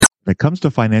When it comes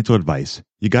to financial advice,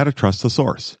 you got to trust the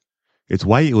source. It's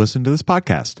why you listen to this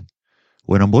podcast.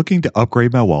 When I'm looking to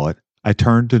upgrade my wallet, I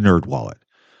turn to NerdWallet.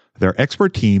 Their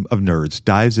expert team of nerds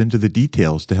dives into the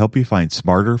details to help you find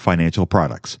smarter financial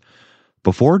products.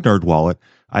 Before NerdWallet,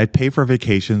 I'd pay for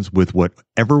vacations with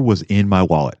whatever was in my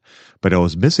wallet, but I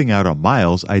was missing out on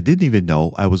miles I didn't even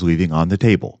know I was leaving on the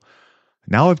table.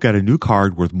 Now I've got a new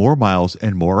card worth more miles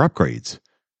and more upgrades.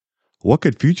 What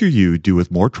could future you do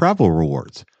with more travel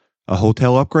rewards? A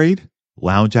hotel upgrade?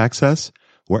 Lounge access?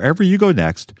 Wherever you go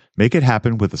next, make it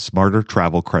happen with a smarter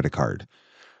travel credit card.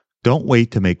 Don't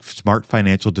wait to make smart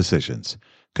financial decisions.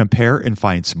 Compare and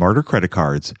find smarter credit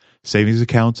cards, savings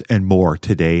accounts, and more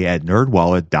today at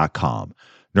nerdwallet.com.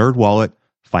 NerdWallet,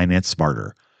 finance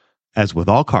smarter. As with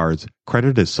all cards,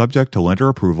 credit is subject to lender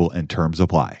approval and terms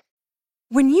apply.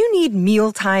 When you need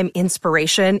mealtime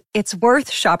inspiration, it's worth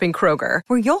shopping Kroger,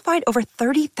 where you'll find over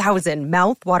 30,000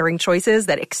 mouth-watering choices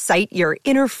that excite your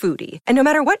inner foodie. And no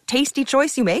matter what tasty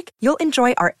choice you make, you'll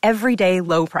enjoy our everyday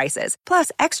low prices,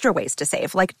 plus extra ways to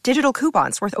save, like digital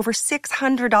coupons worth over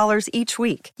 $600 each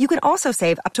week. You can also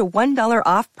save up to $1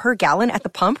 off per gallon at the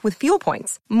pump with fuel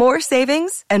points. More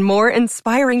savings and more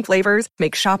inspiring flavors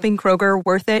make shopping Kroger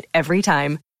worth it every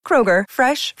time. Kroger,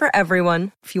 fresh for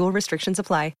everyone. Fuel restrictions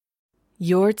apply.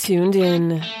 You're tuned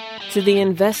in to the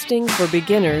Investing for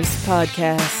Beginners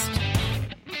podcast.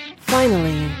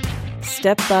 Finally,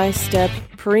 step-by-step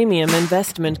premium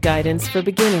investment guidance for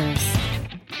beginners.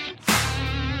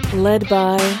 Led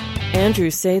by Andrew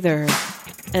Sather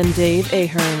and Dave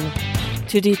Ahern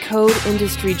to decode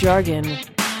industry jargon,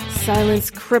 silence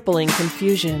crippling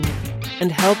confusion,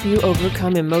 and help you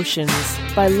overcome emotions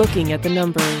by looking at the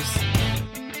numbers.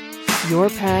 Your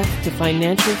path to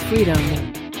financial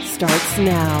freedom starts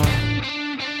now.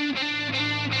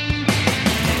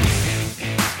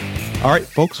 All right,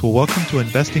 folks. Well, welcome to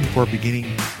Investing for Beginning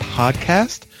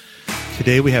podcast.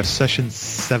 Today we have session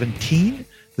 17.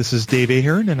 This is Dave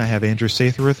Ahern, and I have Andrew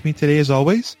Sather with me today, as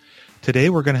always.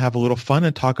 Today we're going to have a little fun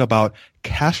and talk about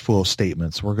cash flow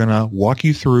statements. We're going to walk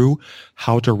you through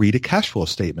how to read a cash flow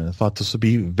statement. I thought this would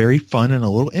be very fun and a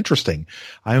little interesting.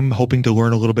 I'm hoping to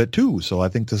learn a little bit too, so I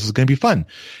think this is going to be fun.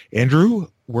 Andrew,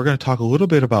 we're going to talk a little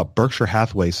bit about Berkshire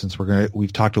Hathaway, since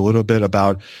we've talked a little bit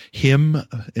about him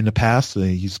in the past.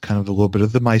 He's kind of a little bit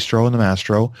of the maestro and the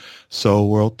mastro. So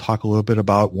we'll talk a little bit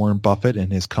about Warren Buffett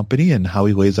and his company and how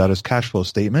he lays out his cash flow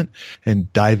statement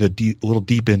and dive a little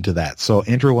deep into that. So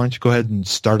Andrew, why don't you go ahead and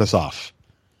start us off?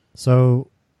 So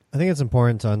I think it's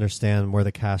important to understand where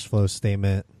the cash flow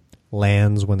statement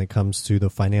lands when it comes to the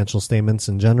financial statements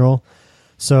in general.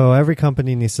 So every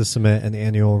company needs to submit an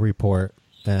annual report.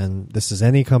 And this is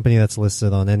any company that's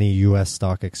listed on any U.S.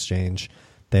 stock exchange.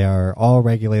 They are all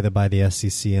regulated by the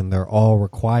SEC, and they're all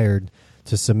required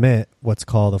to submit what's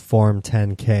called a Form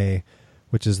 10-K,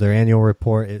 which is their annual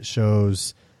report. It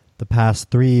shows the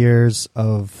past 3 years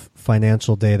of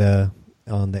financial data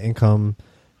on the income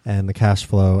and the cash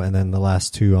flow, and then the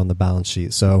last 2 on the balance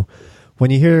sheet. So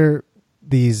when you hear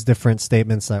these different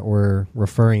statements that we're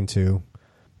referring to,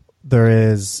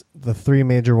 there is the 3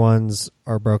 major ones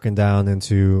are broken down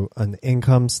into an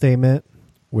income statement,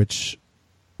 which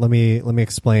let me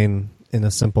explain in a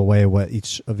simple way what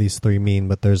each of these 3 mean.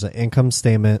 But there's an income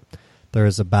statement, there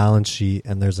is a balance sheet,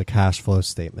 and there's a cash flow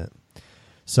statement.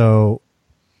 So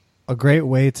a great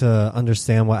way to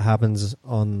understand what happens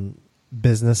on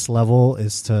business level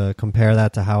is to compare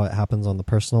that to how it happens on the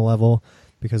personal level,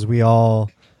 because we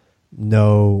all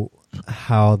know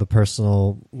how the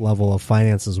personal level of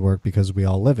finances work because we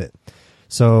all live it.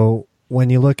 So when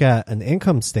you look at an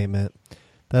income statement,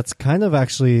 that's kind of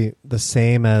actually the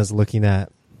same as looking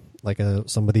at like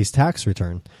somebody's tax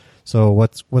return. So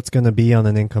what's going to be on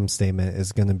an income statement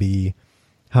is going to be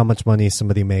how much money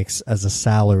somebody makes as a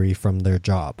salary from their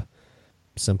job.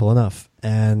 Simple enough.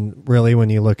 And really, when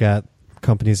you look at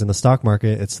companies in the stock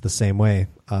market, it's the same way.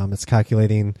 It's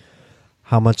calculating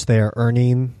how much they are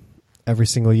earning every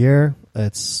single year.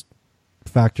 It's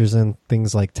factors in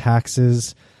things like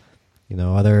taxes,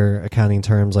 other accounting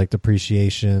terms like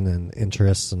depreciation and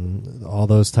interest and all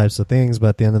those types of things. But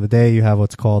at the end of the day, you have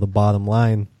what's called a bottom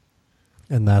line,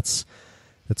 and it's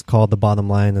called the bottom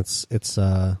line. It's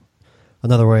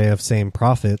another way of saying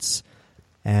profits,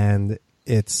 and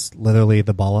it's literally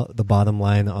the bottom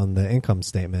line on the income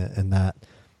statement, and that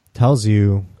tells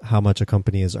you how much a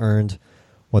company has earned,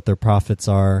 what their profits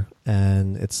are,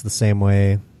 and it's the same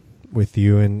way with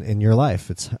you in your life.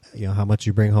 It's how much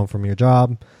you bring home from your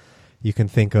job. You can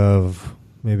think of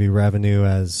maybe revenue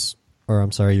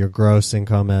your gross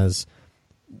income as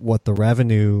what the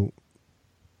revenue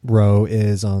row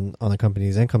is on a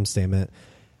company's income statement,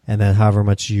 and then however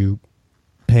much you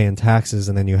pay in taxes,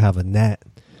 and then you have a net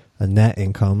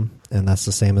income, and that's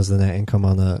the same as the net income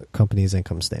on a company's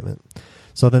income statement.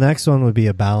 So the next one would be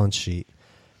a balance sheet.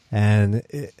 And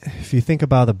if you think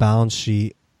about a balance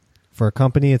sheet for a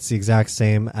company, it's the exact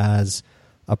same as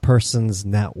a person's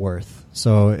net worth.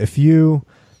 So if you,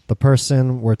 the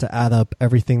person, were to add up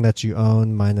everything that you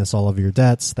own minus all of your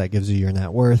debts, that gives you your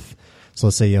net worth. So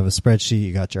let's say you have a spreadsheet,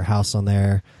 you got your house on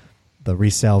there, the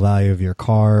resale value of your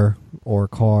car or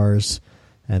cars,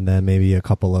 and then maybe a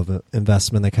couple of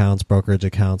investment accounts, brokerage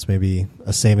accounts, maybe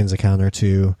a savings account or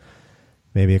two,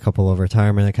 maybe a couple of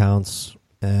retirement accounts,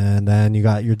 and then you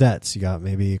got your debts. You got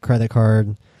maybe a credit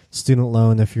card, student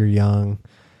loan if you're young,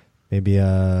 maybe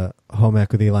a home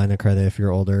equity line of credit if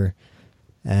you're older.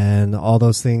 And all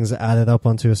those things added up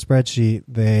onto a spreadsheet,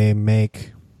 they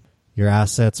make your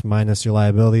assets minus your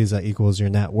liabilities. That equals your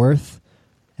net worth.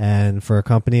 And for a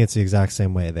company, it's the exact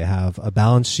same way. They have a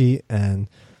balance sheet, and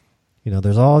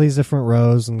there's all these different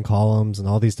rows and columns and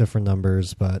all these different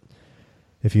numbers. But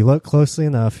if you look closely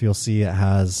enough, you'll see it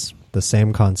has the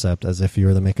same concept as if you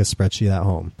were to make a spreadsheet at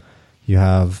home. You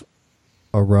have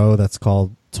a row that's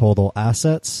called total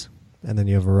assets, and then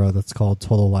you have a row that's called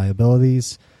total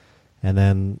liabilities. And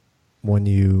then when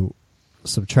you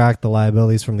subtract the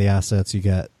liabilities from the assets, you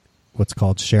get what's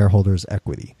called shareholders'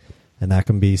 equity. And that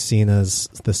can be seen as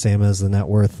the same as the net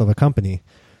worth of a company.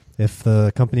 If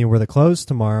the company were to close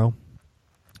tomorrow,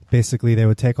 basically they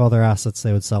would take all their assets,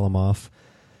 they would sell them off,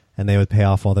 and they would pay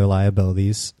off all their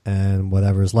liabilities, and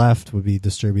whatever's left would be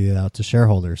distributed out to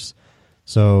shareholders.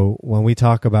 So when we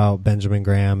talk about Benjamin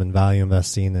Graham and value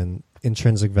investing and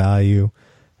intrinsic value,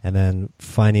 and then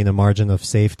finding a margin of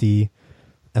safety,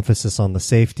 emphasis on the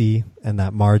safety, and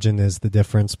that margin is the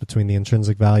difference between the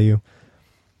intrinsic value,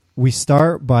 we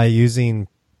start by using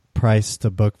price to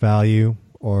book value,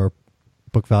 or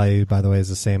book value, by the way, is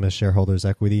the same as shareholders'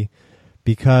 equity,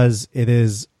 because it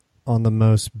is on the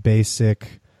most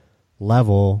basic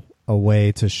level a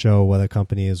way to show what a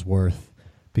company is worth.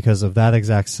 Because of that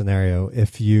exact scenario,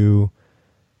 if you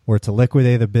were to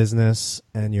liquidate a business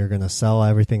and you're going to sell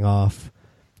everything off,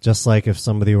 just like if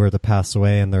somebody were to pass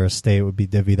away and their estate would be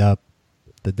divvied up,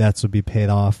 the debts would be paid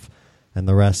off, and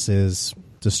the rest is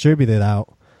distributed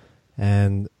out.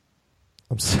 And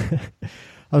I'm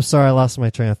sorry, I lost my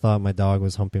train of thought. My dog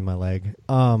was humping my leg.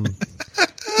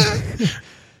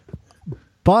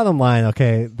 Bottom line,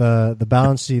 okay, the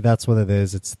balance sheet, that's what it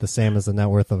is. It's the same as the net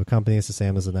worth of a company. It's the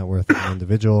same as the net worth of an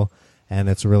individual. And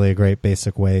it's really a great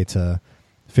basic way to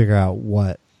figure out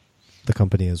what the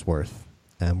company is worth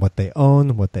and what they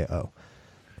own, what they owe.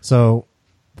 So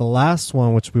the last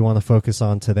one, which we want to focus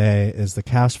on today, is the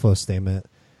cash flow statement.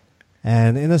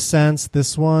 And in a sense,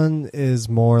 this one is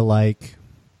more like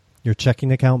your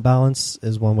checking account balance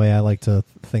is one way I like to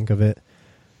think of it.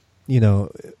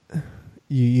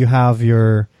 You have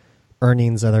your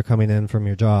earnings that are coming in from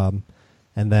your job,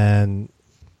 and then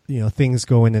things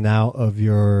go in and out of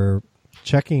your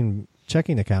checking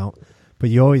account, but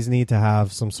you always need to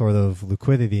have some sort of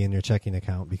liquidity in your checking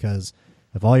account, because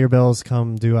if all your bills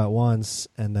come due at once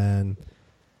and then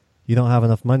you don't have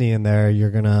enough money in there,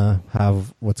 you're going to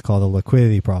have what's called a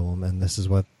liquidity problem. And this is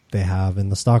what they have in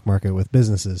the stock market with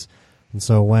businesses. And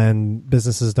so when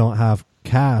businesses don't have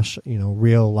cash,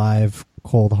 real, live,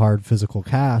 cold, hard, physical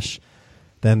cash,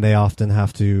 then they often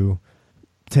have to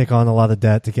take on a lot of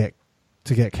debt to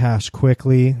get cash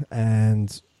quickly.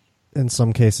 And in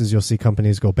some cases, you'll see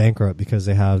companies go bankrupt because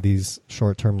they have these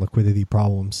short-term liquidity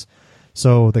problems.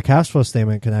 So the cash flow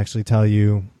statement can actually tell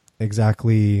you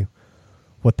exactly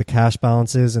what the cash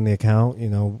balance is in the account,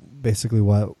 basically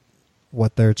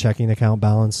what their checking account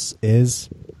balance is.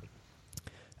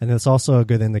 And it's also a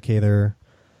good indicator.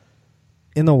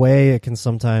 In a way, it can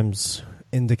sometimes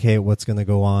indicate what's going to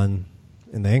go on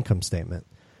in the income statement.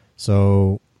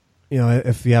 So,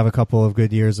 if you have a couple of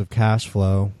good years of cash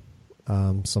flow,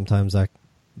 sometimes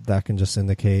that can just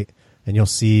indicate, and you'll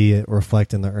see it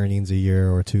reflect in the earnings a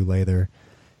year or two later.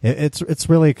 It's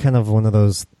really kind of one of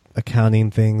those accounting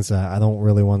things that I don't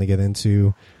really want to get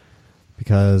into,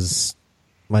 because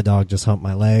my dog just humped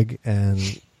my leg and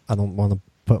I don't want to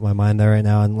put my mind there right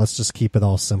now, and let's just keep it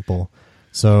all simple.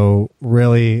 So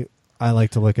really, I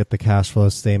like to look at the cash flow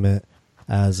statement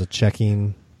as a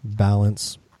checking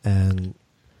balance, and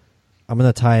I'm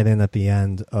going to tie it in at the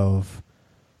end of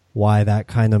why that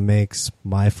kind of makes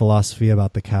my philosophy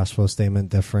about the cash flow statement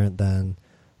different than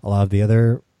a lot of the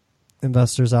other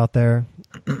investors out there.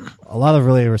 A lot of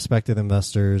really respected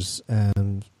investors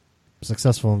and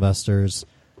successful investors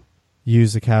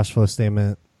use the cash flow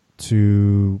statement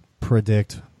to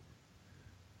predict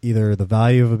either the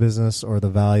value of a business or the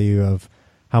value of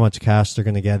how much cash they're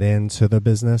going to get into the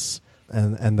business.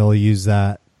 and they'll use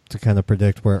that to kind of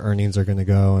predict where earnings are going to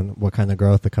go and what kind of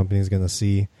growth the company is going to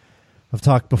see. I've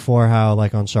talked before how,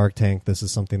 like on Shark Tank, this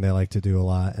is something they like to do a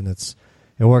lot, and it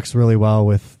works really well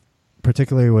with,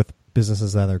 particularly with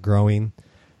businesses that are growing.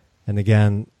 And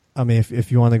again, I mean,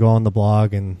 if you want to go on the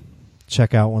blog and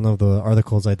check out one of the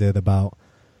articles I did about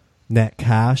net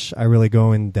cash, I really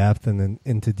go in depth and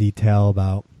into detail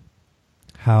about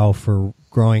how for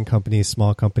growing companies,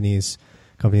 small companies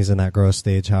in that growth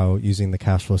stage, how using the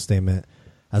cash flow statement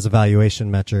as a valuation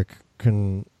metric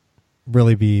can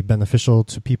really be beneficial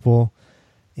to people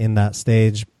in that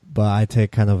stage. But I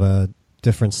take kind of a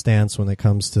different stance when it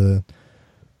comes to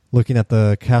looking at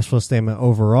the cash flow statement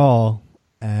overall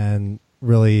and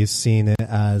really seeing it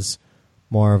as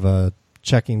more of a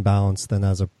checking balance than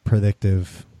as a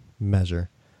predictive measure.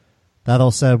 That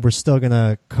all said, we're still going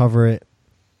to cover it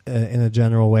in a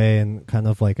general way and kind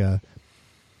of like a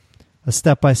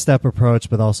step-by-step approach,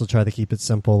 but also try to keep it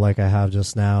simple like I have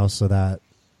just now so that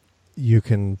you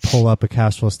can pull up a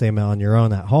cash flow statement on your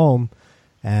own at home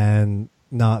and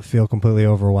not feel completely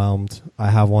overwhelmed. I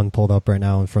have one pulled up right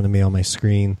now in front of me on my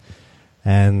screen,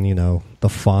 and, you know, the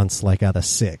font's like at a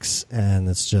 6, and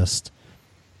it's just,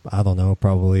 I don't know,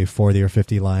 probably 40 or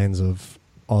 50 lines of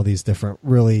all these different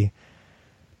really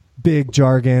big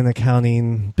jargon,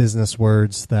 accounting, business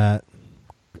words that,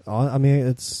 I mean,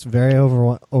 it's very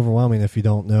overwhelming if you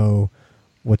don't know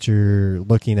what you're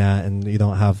looking at and you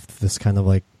don't have this kind of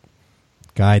like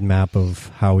guide map of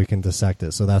how we can dissect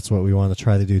it. So that's what we want to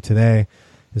try to do today,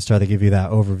 is try to give you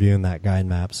that overview and that guide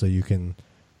map so you can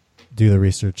do the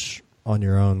research on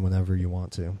your own whenever you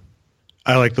want to.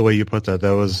 I like the way you put that.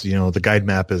 That was, you know, the guide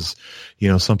map is, you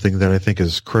know, something that I think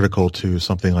is critical to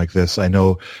something like this. I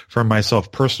know for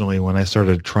myself personally, when I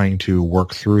started trying to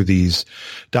work through these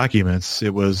documents,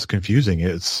 it was confusing.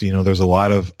 It's, you know, there's a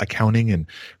lot of accounting, and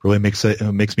really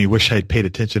makes me wish I'd paid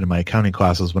attention to my accounting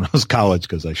classes when I was in college,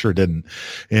 because I sure didn't.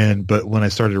 But when I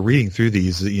started reading through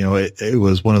these, you know, it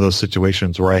was one of those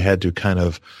situations where I had to kind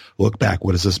of look back.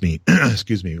 What does this mean?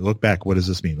 Excuse me. Look back. What does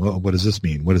this mean? What does this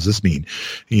mean? What does this mean?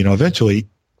 You know, eventually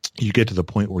you get to the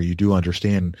point where you do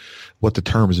understand what the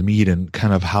terms mean and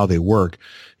kind of how they work.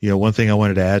 You know, one thing I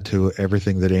wanted to add to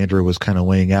everything that Andrew was kind of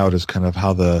laying out is kind of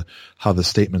how the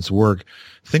statements work.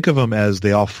 Think of them as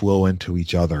they all flow into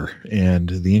each other, and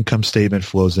the income statement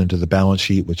flows into the balance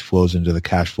sheet, which flows into the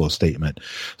cash flow statement.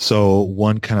 So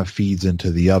one kind of feeds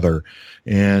into the other.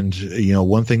 And, you know,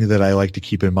 one thing that I like to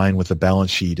keep in mind with the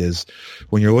balance sheet is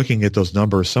when you're looking at those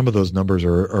numbers, some of those numbers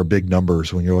are big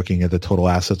numbers when you're looking at the total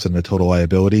assets and the total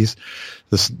liabilities.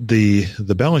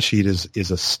 The balance sheet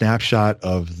is a snapshot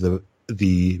of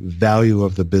the value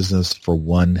of the business for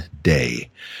one day.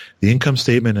 The income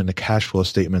statement and the cash flow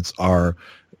statements are,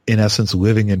 in essence,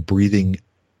 living and breathing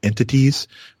entities,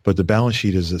 but the balance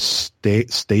sheet is a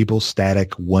stable,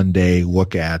 static, one-day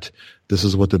look at, this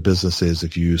is what the business is.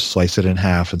 If you slice it in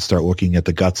half and start looking at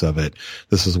the guts of it,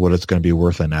 this is what it's going to be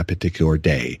worth on that particular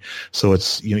day. So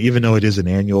it's, you know, even though it is an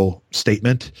annual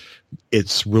statement,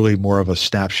 it's really more of a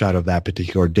snapshot of that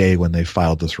particular day when they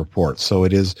filed this report. So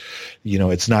it is, you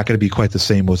know, it's not going to be quite the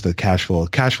same with the cash flow.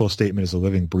 Cash flow statement is a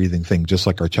living, breathing thing, just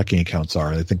like our checking accounts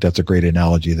are. I think that's a great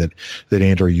analogy that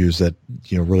Andrew used that,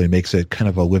 you know, really makes it kind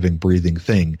of a living, breathing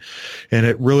thing. And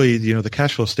it really, you know, the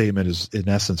cash flow statement is in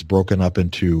essence broken up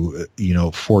into, you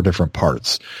know, 4 different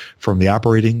parts from the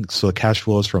operating. So the cash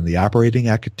flow is from the operating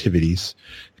activities,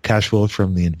 cash flow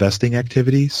from the investing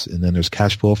activities, and then there's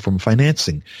cash flow from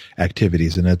financing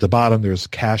activities. And at the bottom, there's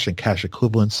cash and cash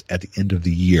equivalents at the end of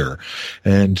the year.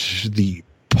 And the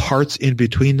parts in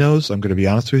between those, I'm going to be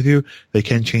honest with you, they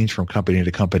can change from company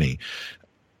to company.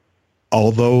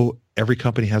 Although every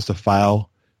company has to file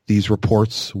these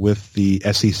reports with the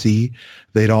SEC,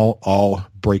 they don't all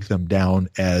break them down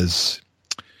as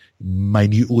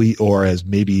minutely or as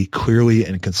maybe clearly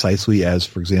and concisely as,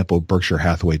 for example, Berkshire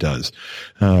Hathaway does.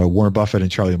 Warren Buffett and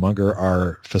Charlie Munger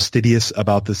are fastidious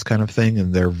about this kind of thing,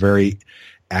 and they're very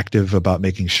active about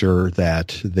making sure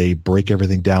that they break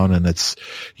everything down. And it's,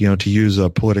 you know, to use a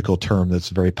political term that's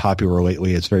very popular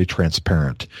lately, it's very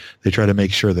transparent. They try to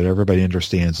make sure that everybody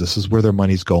understands this is where their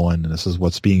money's going and this is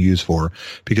what's being used for,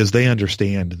 because they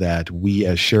understand that we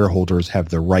as shareholders have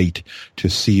the right to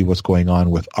see what's going on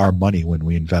with our money when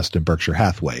we invest in Berkshire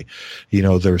Hathaway. You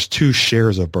know, there's 2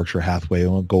 shares of Berkshire Hathaway. I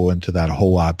won't go into that a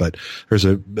whole lot, but there's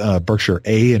a Berkshire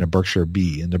A and a Berkshire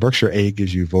B. And the Berkshire A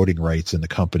gives you voting rights in the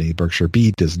company. Berkshire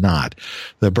B does not.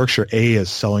 The Berkshire A is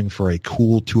selling for a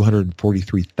cool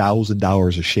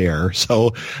 $243,000 a share,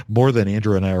 so more than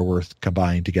Andrew and I are worth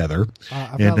combined together.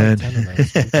 I've got like 10 of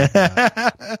those.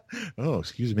 Oh,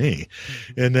 excuse me.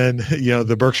 And then,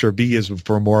 the Berkshire B is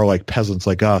for more like peasants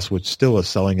like us, which still is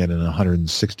selling it at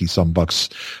 160 some bucks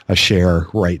a share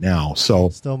right now. So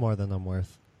still more than I'm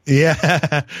worth.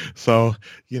 Yeah. So,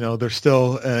 they're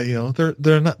still,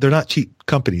 they're not cheap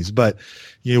companies, but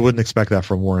you wouldn't expect that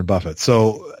from Warren Buffett.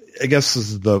 So I guess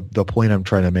this is the point I'm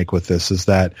trying to make with this is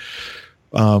that,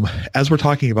 as we're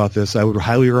talking about this, I would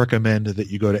highly recommend that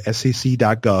you go to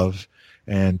SEC.gov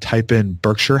and type in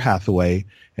Berkshire Hathaway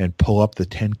and pull up the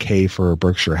 10K for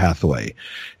Berkshire Hathaway.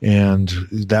 And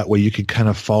that way you can kind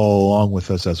of follow along with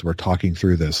us as we're talking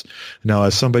through this. Now,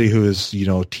 as somebody who is,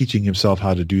 teaching himself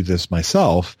how to do this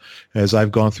myself, as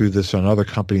I've gone through this on other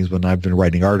companies when I've been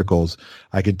writing articles,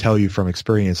 I can tell you from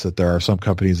experience that there are some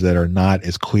companies that are not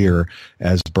as clear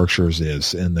as Berkshire's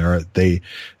is. And I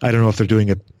don't know if they're doing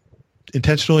it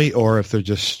intentionally or if they're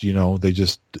just, they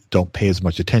just don't pay as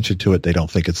much attention to it. They don't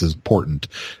think it's as important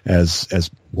as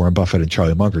Warren Buffett and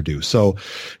Charlie Munger do. So,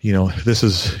 this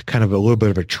is kind of a little bit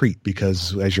of a treat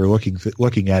because as you're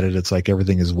looking at it, it's like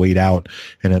everything is weighed out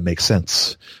and it makes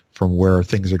sense from where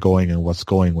things are going and what's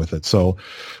going with it. So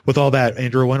with all that,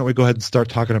 Andrew, why don't we go ahead and start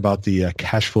talking about the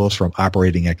cash flows from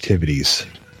operating activities?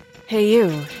 Hey you,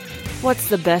 what's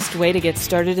the best way to get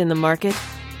started in the market?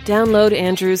 Download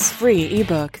Andrew's free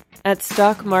ebook at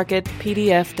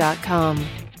stockmarketpdf.com.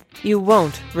 You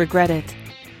won't regret it.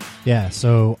 Yeah,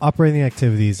 so operating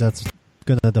activities, that's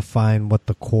going to define what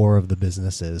the core of the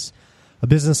business is. A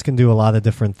business can do a lot of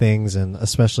different things, and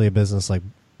especially a business like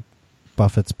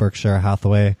Buffett's Berkshire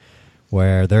Hathaway,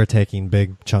 where they're taking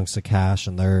big chunks of cash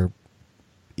and they're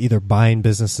either buying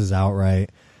businesses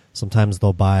outright. Sometimes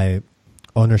they'll buy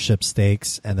ownership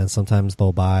stakes, and then sometimes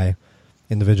they'll buy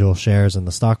individual shares in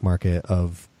the stock market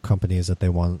of companies that they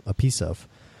want a piece of.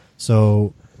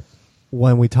 So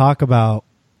when we talk about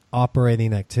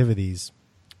operating activities,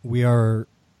 we are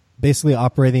basically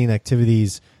operating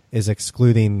activities is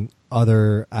excluding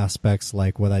other aspects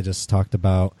like what I just talked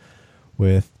about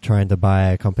with trying to buy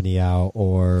a company out,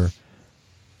 or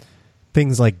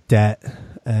things like debt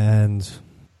and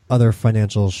other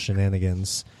financial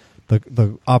shenanigans.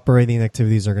 The operating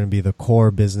activities are going to be the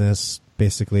core business.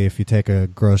 Basically, if you take a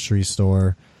grocery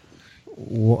store,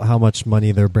 how much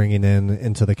money they're bringing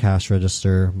into the cash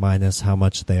register, minus how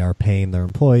much they are paying their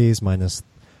employees, minus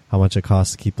how much it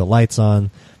costs to keep the lights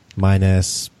on,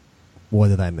 minus, what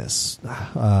did I miss?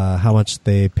 How much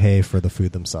they pay for the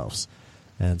food themselves.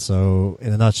 And so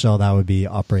in a nutshell, that would be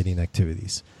operating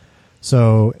activities.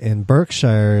 So in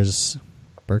Berkshire's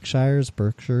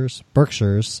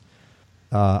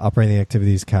operating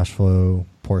activities cash flow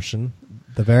portion,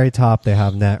 the very top, they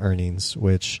have net earnings,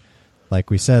 which, like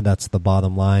we said, that's the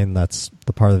bottom line. That's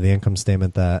the part of the income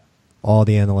statement that all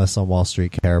the analysts on Wall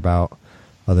Street care about,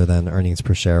 other than earnings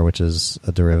per share, which is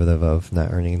a derivative of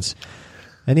net earnings.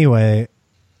 Anyway,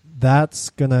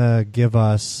 that's going to give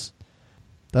us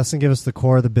the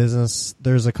core of the business.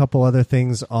 There's a couple other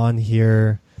things on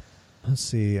here. Let's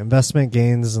see. Investment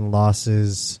gains and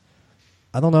losses.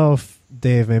 I don't know if,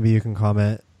 Dave, maybe you can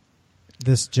comment.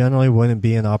 This generally wouldn't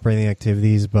be in operating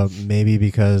activities, but maybe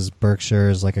because Berkshire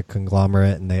is like a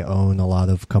conglomerate and they own a lot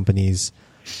of companies,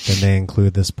 then they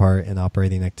include this part in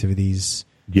operating activities.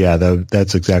 Yeah,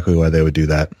 that's exactly why they would do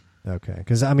that. Okay,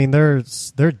 because I mean they're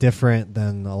different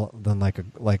than like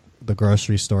the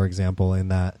grocery store example in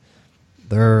that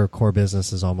their core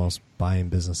business is almost buying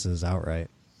businesses outright.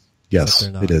 Yes,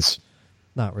 it is.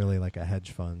 Not really like a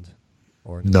hedge fund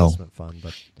or an investment fund,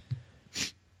 but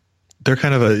they're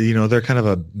kind of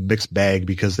a mixed bag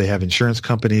because they have insurance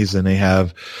companies and they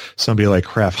have somebody like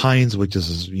Kraft Heinz, which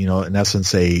is, in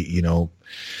essence a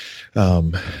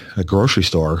grocery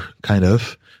store kind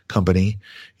of company,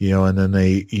 and then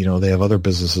they have other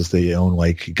businesses they own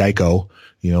like Geico,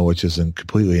 which is in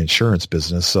completely insurance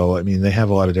business. So, I mean, they have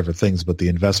a lot of different things, but the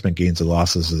investment gains and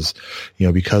losses is,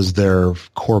 because their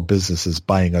core business is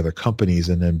buying other companies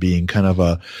and then being kind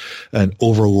of an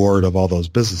overlord of all those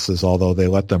businesses, although they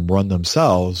let them run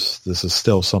themselves, this is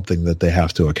still something that they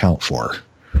have to account for.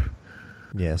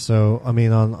 Yeah. So, I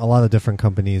mean, on a lot of different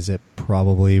companies, it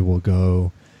probably will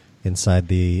go inside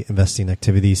the investing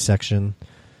activities section.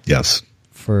 Yes.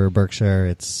 For Berkshire,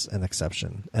 it's an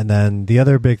exception. And then the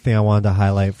other big thing I wanted to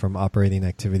highlight from operating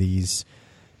activities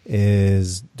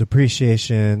is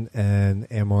depreciation and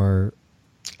amortization.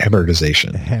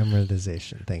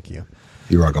 Amortization. Thank you.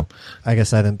 You're welcome. I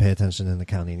guess I didn't pay attention in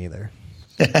accounting either.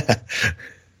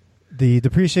 The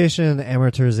depreciation and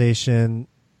amortization,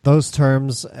 those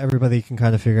terms, everybody can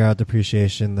kind of figure out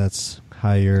depreciation. That's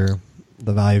how the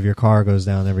value of your car goes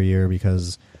down every year,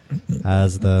 because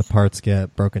as the parts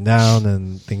get broken down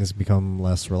and things become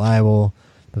less reliable,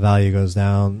 the value goes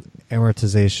down.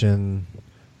 Amortization,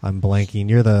 I'm blanking.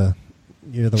 You're the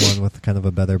one with kind of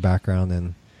a better background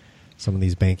in some of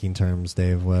these banking terms,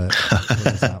 Dave. What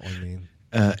does that one mean?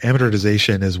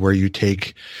 Amortization is where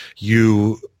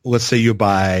let's say you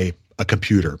buy a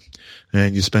computer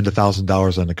and you spend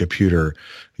 $1,000 on a computer.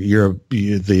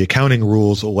 The accounting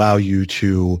rules allow you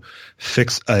to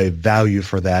fix a value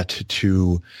for that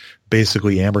to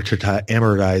basically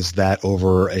amortize that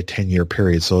over a 10-year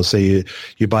period. So say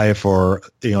you buy it for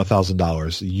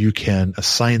 $1,000, you can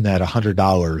assign that $100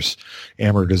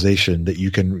 amortization that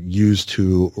you can use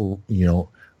to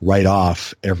write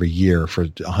off every year for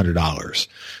 $100.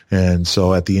 And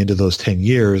so at the end of those 10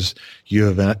 years,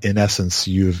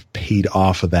 you've paid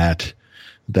off of that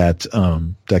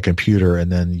computer,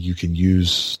 and then you can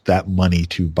use that money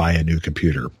to buy a new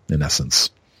computer, in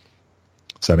essence.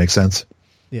 Does that make sense?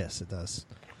 Yes, it does.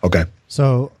 Okay.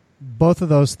 So both of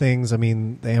those things, I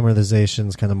mean, the amortization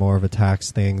is kind of more of a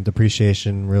tax thing.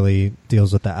 Depreciation really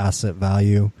deals with the asset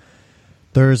value.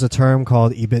 There's a term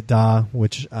called EBITDA,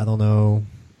 which I don't know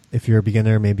if you're a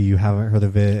beginner, maybe you haven't heard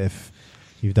of it. If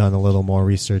you've done a little more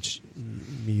research,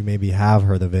 you maybe have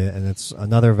heard of it. And it's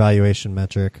another valuation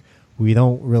metric. We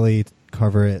don't really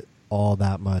cover it all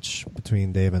that much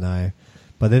between Dave and I,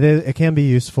 but it can be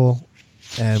useful.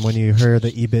 And when you hear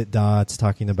the EBITDA, it's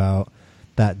talking about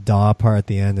that DA part at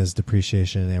the end is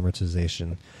depreciation and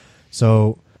amortization.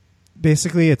 So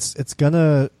basically it's going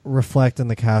to reflect in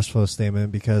the cash flow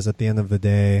statement, because at the end of the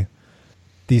day,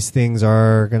 these things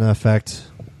are going to affect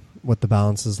what the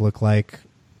balances look like,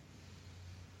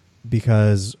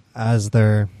 because I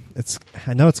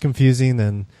know it's confusing,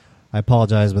 and I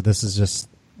apologize, but this is just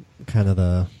kind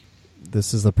of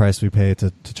this is the price we pay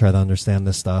to try to understand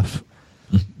this stuff.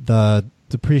 The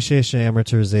depreciation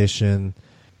amortization,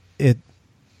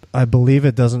 I believe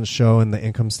it doesn't show in the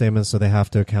income statement, so they have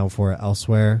to account for it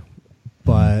elsewhere.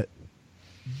 But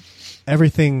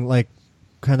everything, like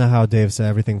kind of how Dave said,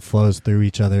 everything flows through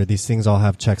each other. These things all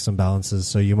have checks and balances.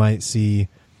 So you might see,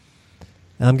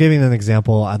 and I'm giving an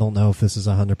example, I don't know if this is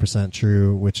 100%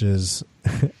 true, which is,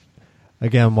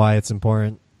 again, why it's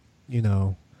important,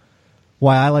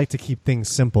 why I like to keep things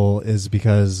simple is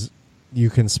because you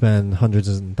can spend hundreds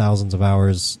and thousands of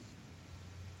hours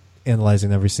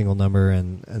analyzing every single number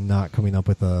and not coming up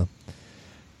with an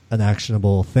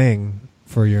actionable thing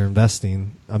for your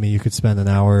investing. I mean, you could spend an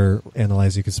hour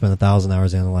analyzing, you could spend 1,000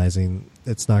 hours analyzing.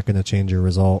 It's not going to change your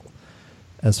result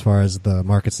as far as the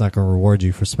market's not going to reward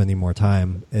you for spending more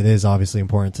time. It is obviously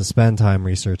important to spend time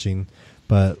researching,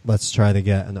 but let's try to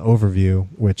get an overview,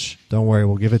 which, don't worry,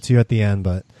 we'll give it to you at the end.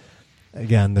 But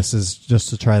again, this is just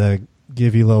to try to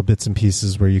give you little bits and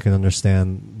pieces where you can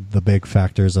understand the big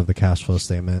factors of the cash flow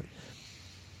statement.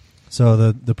 So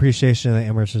the depreciation and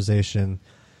amortization,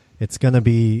 it's going to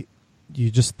be, you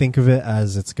just think of it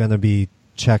as it's going to be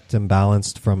checked and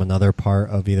balanced from another part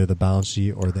of either the balance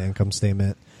sheet or the income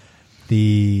statement.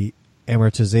 The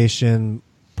amortization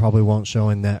probably won't show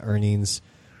in net earnings,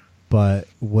 but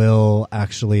will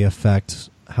actually affect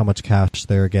how much cash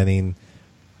they're getting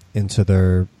into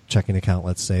their checking account,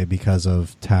 let's say, because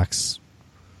of tax,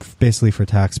 basically for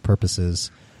tax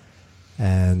purposes.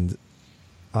 And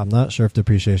I'm not sure if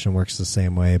depreciation works the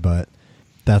same way, but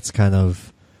that's kind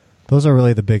of, those are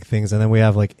really the big things. And then we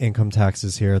have like income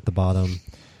taxes here at the bottom,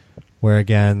 where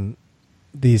again,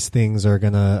 these things are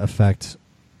going to affect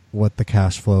what the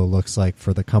cash flow looks like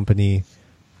for the company.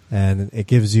 And it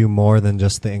gives you more than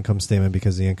just the income statement,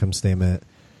 because the income statement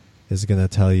is going to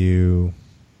tell you,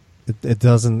 it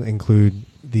doesn't include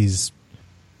these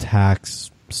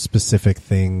tax specific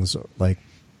things like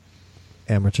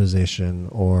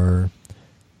amortization or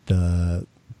the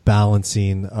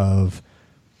balancing of,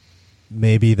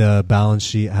 maybe the balance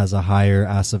sheet has a higher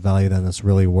asset value than it's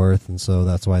really worth, and so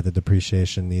that's why the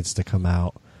depreciation needs to come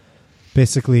out.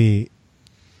 Basically,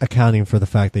 accounting for the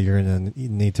fact that you're going to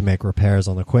need to make repairs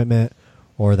on equipment,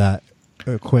 or that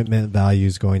equipment value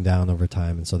is going down over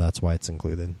time, and so that's why it's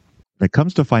included. When it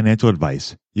comes to financial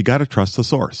advice, you got to trust the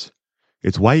source.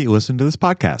 It's why you listen to this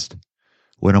podcast.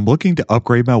 When I'm looking to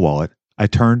upgrade my wallet, I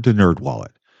turn to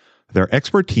NerdWallet. Their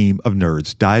expert team of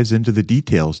nerds dives into the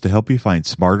details to help you find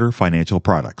smarter financial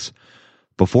products.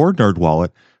 Before NerdWallet,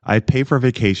 I'd pay for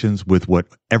vacations with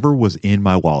whatever was in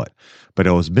my wallet, but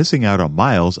I was missing out on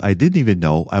miles I didn't even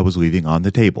know I was leaving on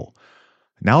the table.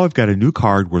 Now I've got a new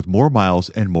card worth more miles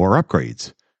and more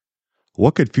upgrades.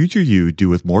 What could future you do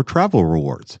with more travel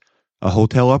rewards? A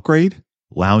hotel upgrade?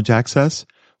 Lounge access?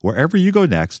 Wherever you go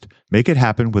next, make it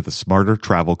happen with a smarter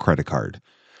travel credit card.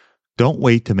 Don't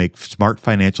wait to make smart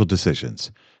financial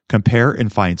decisions. Compare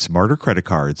and find smarter credit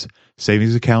cards,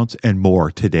 savings accounts, and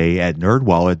more today at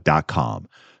nerdwallet.com.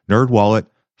 NerdWallet,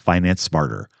 finance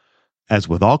smarter. As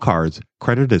with all cards,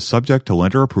 credit is subject to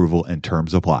lender approval and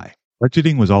terms apply.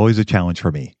 Budgeting was always a challenge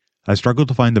for me. I struggled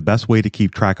to find the best way to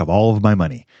keep track of all of my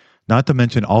money, not to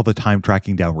mention all the time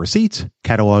tracking down receipts,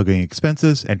 cataloging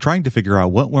expenses, and trying to figure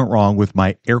out what went wrong with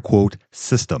my air quote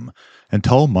system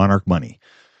until Monarch Money.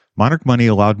 Monarch Money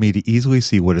allowed me to easily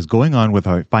see what is going on with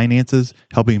my finances,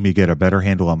 helping me get a better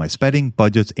handle on my spending,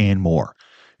 budgets, and more.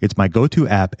 It's my go-to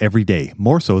app every day,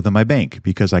 more so than my bank,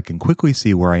 because I can quickly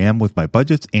see where I am with my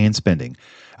budgets and spending,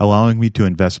 allowing me to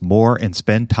invest more and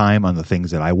spend time on the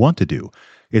things that I want to do.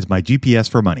 It's my GPS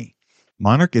for money.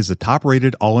 Monarch is the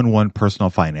top-rated all-in-one personal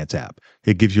finance app.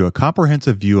 It gives you a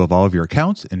comprehensive view of all of your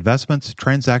accounts, investments,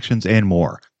 transactions, and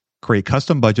more. Create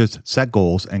custom budgets, set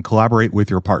goals, and collaborate with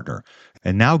your partner.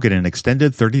 And now get an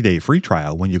extended 30-day free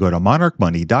trial when you go to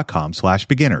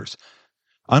monarchmoney.com/beginners.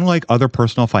 Unlike other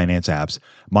personal finance apps,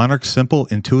 Monarch's simple,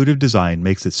 intuitive design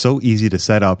makes it so easy to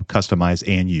set up, customize,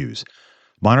 and use.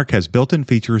 Monarch has built-in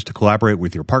features to collaborate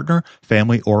with your partner,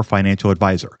 family, or financial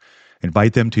advisor.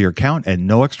 Invite them to your account at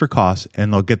no extra cost,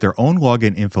 and they'll get their own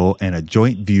login info and a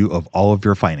joint view of all of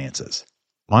your finances.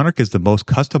 Monarch is the most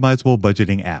customizable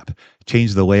budgeting app.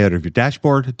 Change the layout of your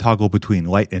dashboard, toggle between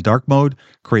light and dark mode,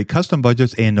 create custom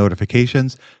budgets and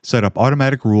notifications, set up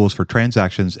automatic rules for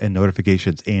transactions and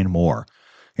notifications, and more.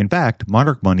 In fact,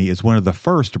 Monarch Money is one of the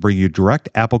first to bring you direct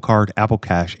Apple Card, Apple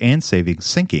Cash, and savings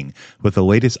syncing with the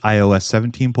latest iOS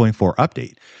 17.4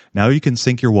 update. Now you can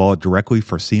sync your wallet directly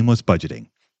for seamless budgeting.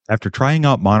 After trying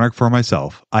out Monarch for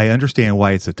myself, I understand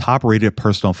why it's a top-rated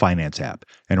personal finance app.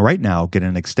 And right now, get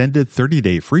an extended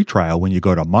 30-day free trial when you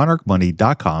go to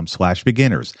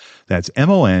monarchmoney.com/beginners. That's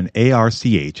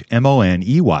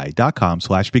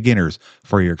monarchmoney.com/beginners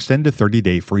for your extended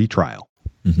 30-day free trial.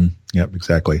 Mm-hmm. Yep,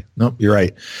 exactly. Nope, you're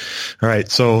right. All right,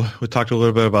 so we talked a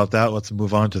little bit about that. Let's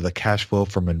move on to the cash flow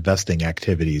from investing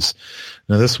activities.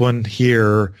 Now, this one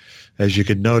here, as you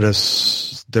can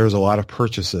notice, there's a lot of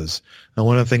purchases. And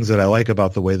one of the things that I like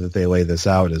about the way that they lay this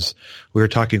out is we were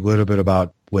talking a little bit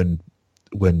about when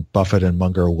Buffett and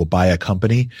Munger will buy a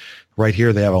company. Right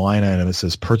here, they have a line item that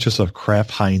says purchase of Kraft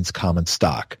Heinz common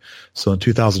stock. So in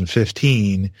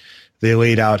 2015, they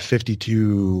laid out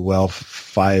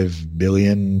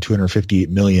 $5,258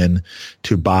 million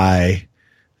to buy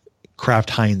Kraft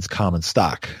Heinz common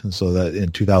stock. And so that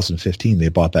in 2015, they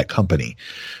bought that company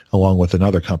along with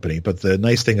another company. But the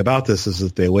nice thing about this is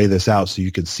that they lay this out so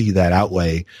you can see that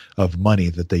outlay of money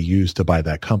that they use to buy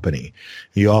that company.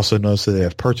 You also notice that they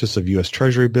have purchase of U.S.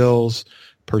 Treasury bills,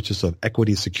 purchase of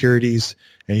equity securities,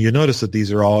 and you notice that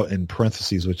these are all in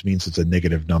parentheses, which means it's a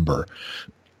negative number.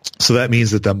 So that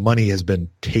means that the money has been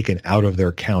taken out of their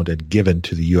account and given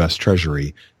to the U.S.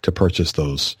 Treasury to purchase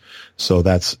those. So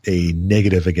that's a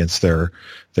negative against their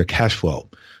cash flow.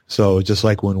 So just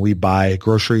like when we buy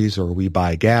groceries or we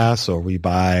buy gas or we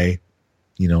buy,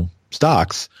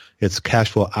 stocks, it's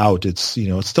cash flow out. It's,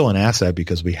 it's still an asset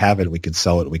because we have it. We can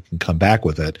sell it. We can come back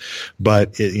with it.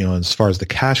 But as far as the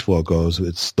cash flow goes,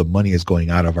 it's the money is going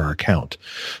out of our account.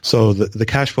 So the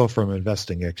cash flow from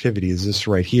investing activities, this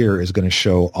right here is going to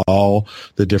show all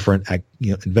the different,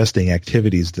 investing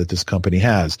activities that this company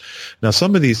has. Now,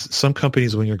 some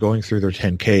companies, when you're going through their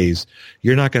 10Ks,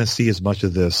 you're not going to see as much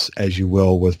of this as you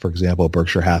will with, for example,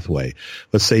 Berkshire Hathaway.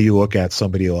 Let's say you look at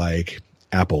somebody like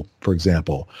Apple, for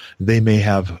example, they may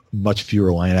have much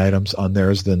fewer line items on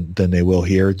theirs than they will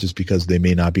here, just because they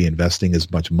may not be investing as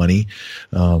much money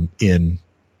in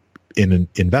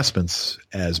investments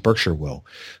as Berkshire will.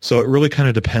 So it really kind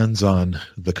of depends on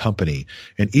the company.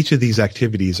 And each of these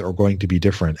activities are going to be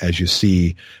different as you're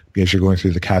going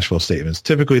through the cash flow statements.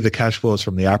 Typically, the cash flow is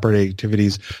from the operating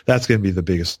activities. That's going to be the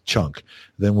biggest chunk.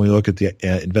 Then when we look at the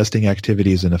investing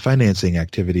activities and the financing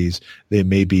activities, they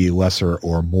may be lesser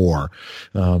or more.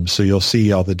 So you'll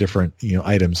see all the different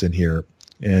items in here.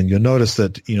 And you'll notice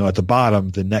that, at the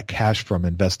bottom, the net cash from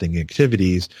investing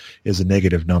activities is a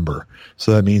negative number.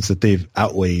 So that means that they've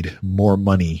outlaid more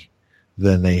money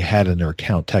than they had in their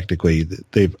account. Technically,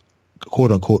 they've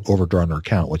quote unquote overdrawn their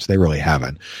account, which they really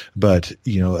haven't. But,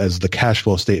 as the cash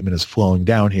flow statement is flowing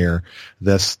down here,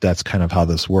 that's kind of how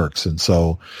this works. And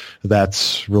so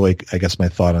that's really, I guess, my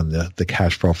thought on the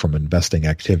cash flow from investing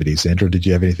activities. Andrew, did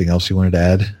you have anything else you wanted to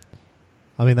add?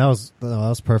 I mean, that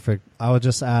was perfect. I would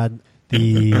just add,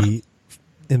 the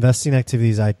investing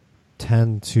activities, I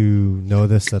tend to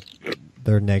notice that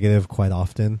they're negative quite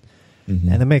often.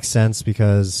 Mm-hmm. And it makes sense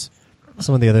because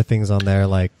some of the other things on there,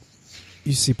 like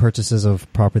you see purchases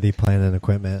of property, plant, and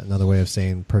equipment, another way of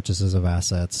saying purchases of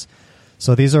assets.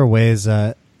 So these are ways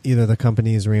that either the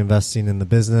company is reinvesting in the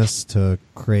business to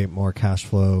create more cash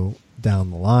flow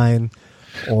down the line,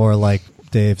 or like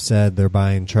Dave said, they're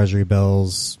buying treasury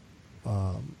bills,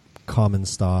 common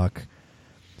stock.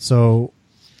 So,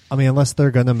 I mean, unless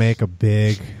they're going to make a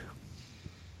big,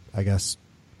 I guess,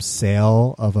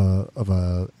 sale of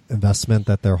a investment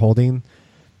that they're holding,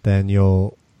 then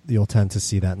you'll tend to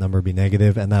see that number be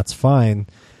negative, and that's fine.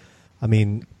 I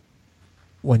mean,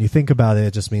 when you think about it,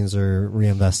 it just means they're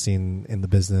reinvesting in the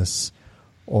business,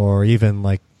 or even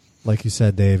like you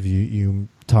said, Dave, you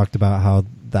talked about how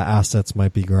the assets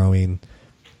might be growing,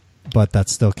 but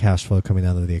that's still cash flow coming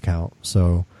out of the account.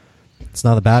 So it's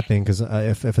not a bad thing, because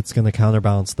if it's going to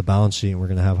counterbalance the balance sheet and we're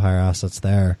going to have higher assets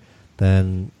there,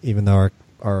 then even though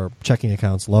our checking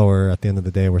account's lower, at the end of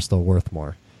the day, we're still worth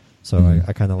more. So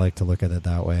I kind of like to look at it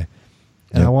that way.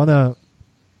 And I want to,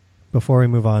 before we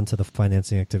move on to the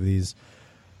financing activities,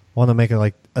 I want to make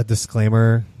a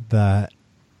disclaimer that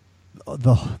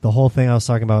the whole thing I was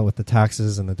talking about with the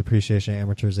taxes and the depreciation and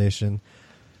amortization,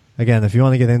 again, if you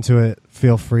want to get into it,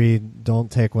 feel free.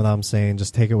 Don't take what I'm saying.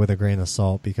 Just take it with a grain of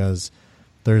salt, because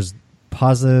there's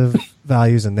positive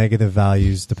values and negative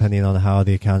values depending on how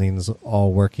the accounting is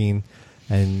all working.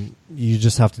 And you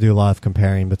just have to do a lot of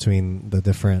comparing between the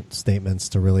different statements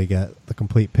to really get the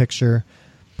complete picture.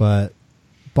 But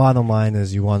bottom line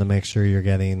is you want to make sure you're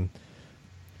getting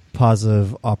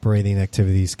positive operating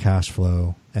activities cash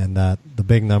flow, and that the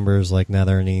big numbers like net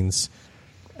earnings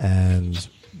and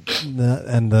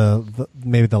the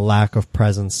maybe the lack of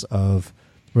presence of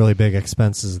really big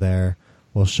expenses there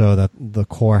will show that the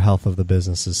core health of the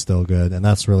business is still good. And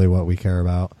that's really what we care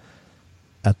about.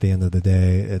 At the end of the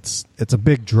day, it's a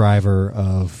big driver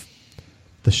of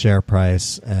the share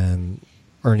price and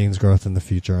earnings growth in the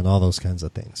future and all those kinds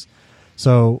of things.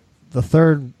 So the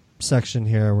third section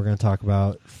here, we're going to talk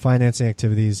about financing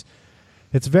activities.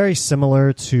 It's very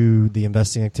similar to the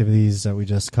investing activities that we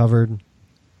just covered.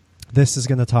 This is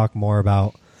going to talk more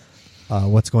about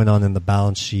what's going on in the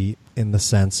balance sheet in the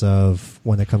sense of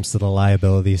when it comes to the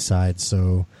liability side.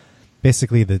 So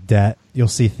basically the debt, you'll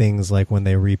see things like when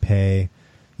they repay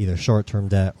either short-term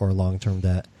debt or long-term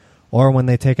debt, or when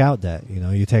they take out debt. You know,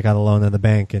 you take out a loan at the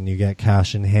bank and you get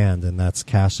cash in hand, and that's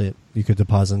cash that you could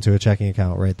deposit into a checking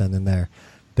account right then and there.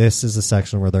 This is a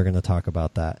section where they're going to talk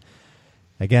about that.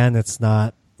 Again, it's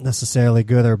not necessarily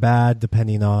good or bad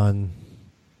depending on,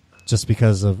 just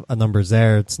because of a number's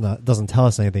there, it doesn't tell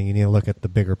us anything. You need to look at the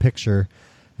bigger picture.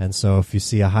 And so if you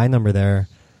see a high number there,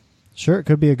 sure, it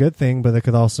could be a good thing, but it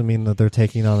could also mean that they're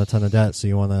taking on a ton of debt. So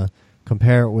you want to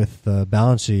compare it with the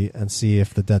balance sheet and see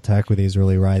if the debt to equity is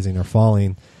really rising or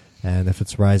falling. And if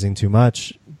it's rising too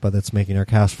much, but it's making our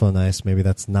cash flow nice, maybe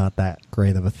that's not that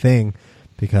great of a thing,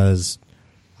 because,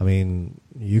 I mean,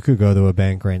 you could go to a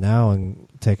bank right now and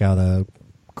take out a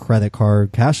credit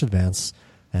card cash advance,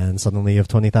 and suddenly you have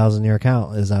 $20,000 in your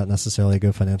account. Is that necessarily a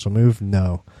good financial move?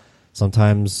 No.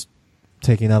 Sometimes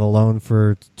taking out a loan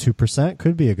for 2%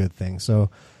 could be a good thing.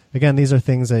 So again, these are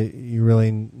things that you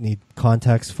really need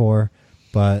context for,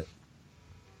 but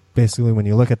basically when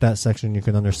you look at that section, you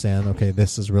can understand, okay,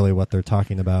 this is really what they're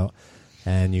talking about.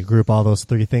 And you group all those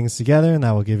three things together, and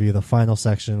that will give you the final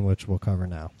section, which we'll cover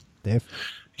now. Dave?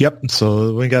 Yep.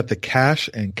 So we got the cash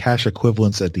and cash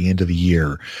equivalents at the end of the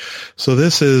year. So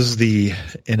this is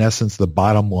in essence, the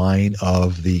bottom line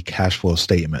of the cash flow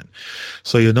statement.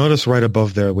 So you'll notice right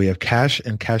above there, we have cash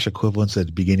and cash equivalents at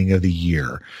the beginning of the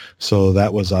year. So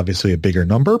that was obviously a bigger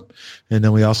number. And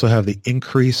then we also have the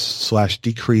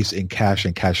increase/decrease in cash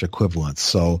and cash equivalents.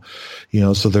 So,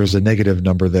 so there's a negative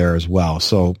number there as well.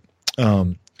 So,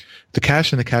 the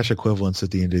cash and the cash equivalents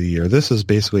at the end of the year, this is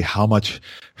basically how much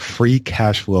free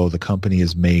cash flow the company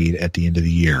has made at the end of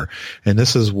the year. And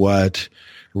this is what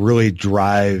really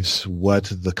drives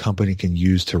what the company can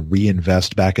use to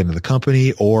reinvest back into the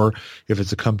company, or if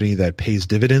it's a company that pays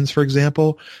dividends, for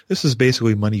example, this is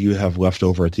basically money you have left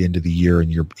over at the end of the year in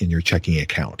your checking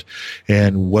account.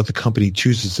 And what the company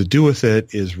chooses to do with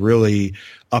it is really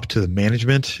up to the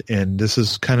management, and this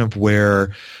is kind of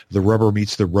where the rubber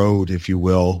meets the road, if you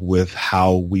will, with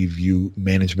how we view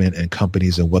management and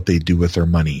companies and what they do with their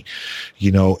money.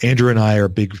 Andrew and I are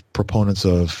big proponents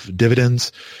of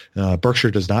dividends.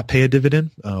 Berkshire does not pay a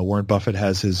dividend. Warren Buffett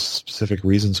has his specific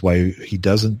reasons why he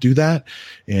doesn't do that,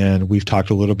 and we've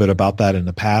talked a little bit about that in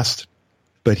the past.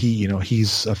 but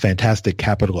he's a fantastic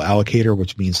capital allocator,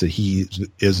 which means that he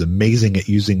is amazing at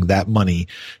using that money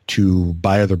to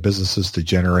buy other businesses to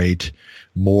generate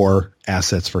more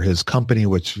assets for his company,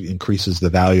 which increases the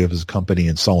value of his company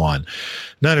and so on.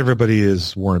 Not everybody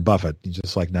is Warren Buffett,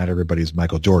 just like not everybody is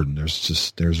Michael Jordan.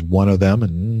 There's one of them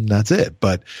and that's it.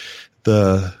 But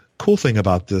the cool thing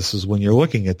about this is when you're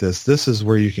looking at this is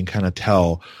where you can kind of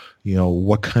tell,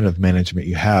 what kind of management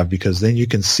you have, because then you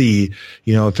can see,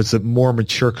 if it's a more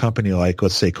mature company, like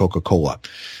let's say Coca-Cola.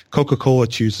 Coca-Cola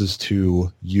chooses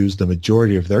to use the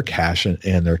majority of their cash and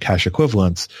their cash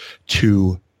equivalents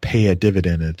to pay a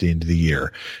dividend at the end of the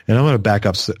year. And I'm going to back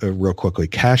up real quickly.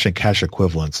 Cash and cash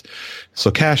equivalents. So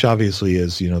cash obviously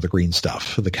is, the green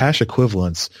stuff. The cash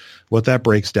equivalents, what that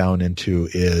breaks down into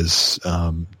is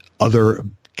other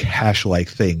cash-like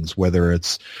things, whether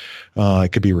it's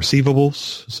it could be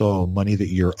receivables, so money that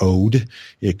you're owed.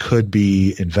 It could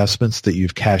be investments that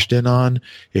you've cashed in on.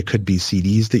 It could be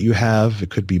CDs that you have. It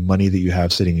could be money that you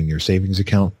have sitting in your savings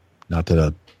account. Not that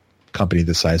a company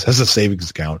this size has a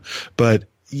savings account, but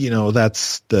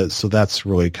that's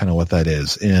really kind of what that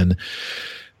is. And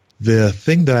the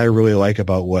thing that I really like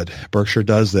about what Berkshire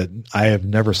does that I have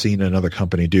never seen another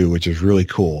company do, which is really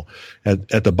cool,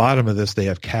 at the bottom of this, they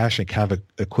have cash and cash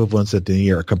equivalents at the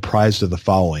year are comprised of the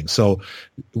following. So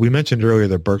we mentioned earlier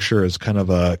that Berkshire is kind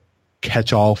of a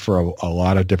catch-all for a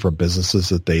lot of different businesses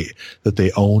that they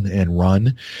own and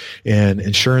run. And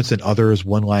insurance and other is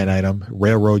one line item.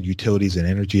 Railroad, utilities, and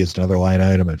energy is another line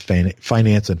item. And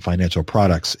finance and financial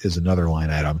products is another line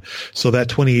item. So that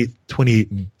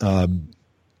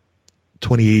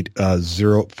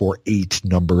 28048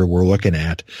 number we're looking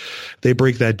at, they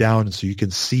break that down so you can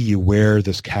see where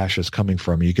this cash is coming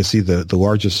from. You can see the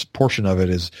largest portion of it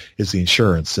is the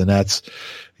insurance, and that's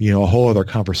a whole other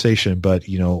conversation. But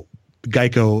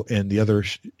Geico and the other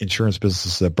insurance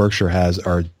businesses that Berkshire has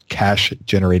are cash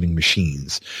generating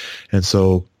machines, and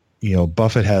so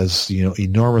Buffett has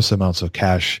enormous amounts of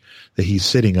cash that he's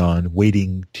sitting on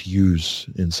waiting to use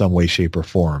in some way, shape, or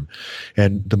form.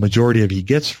 And the majority of he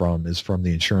gets is from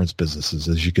the insurance businesses.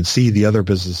 As you can see, the other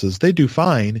businesses, they do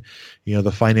fine.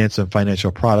 The finance and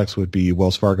financial products would be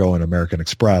Wells Fargo and American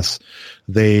Express.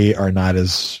 They are not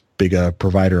as big a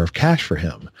provider of cash for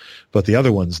him, but the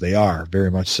other ones, they are very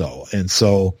much so. And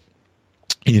so,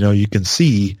 you can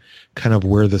see kind of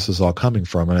where this is all coming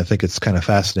from. And I think it's kind of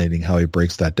fascinating how he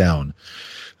breaks that down.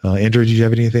 Andrew, did you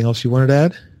have anything else you wanted to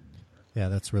add? Yeah,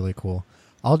 that's really cool.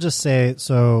 I'll just say,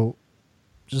 so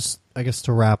just, I guess,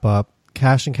 to wrap up,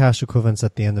 cash and cash equivalents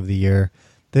at the end of the year,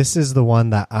 this is the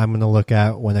one that I'm going to look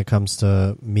at when it comes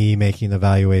to me making a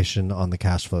valuation on the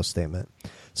cash flow statement.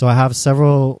 So I have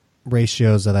several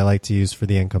ratios that I like to use for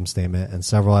the income statement and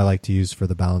several I like to use for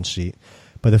the balance sheet.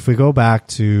 But if we go back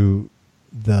to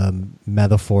the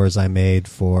metaphors I made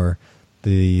for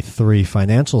the 3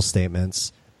 financial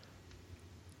statements,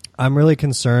 I'm really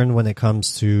concerned when it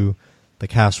comes to the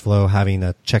cash flow having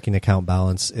a checking account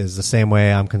balance is the same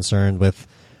way I'm concerned with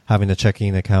having a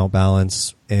checking account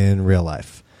balance in real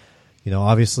life.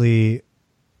 Obviously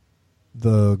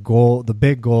the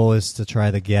big goal is to try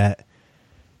to get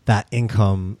that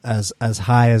income as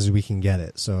high as we can get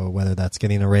it. So whether that's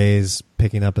getting a raise,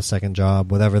 picking up a second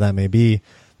job, whatever that may be,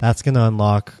 that's going to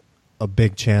unlock a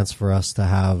big chance for us to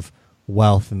have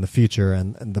wealth in the future.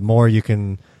 And the more you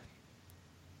can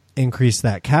increase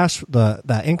that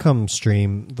that income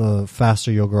stream, the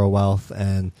faster you'll grow wealth,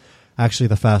 and actually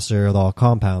the faster it'll all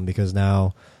compound, because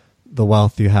now the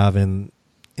wealth you have in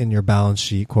your balance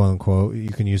sheet, quote unquote, you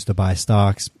can use to buy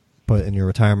stocks, put in your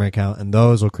retirement account, and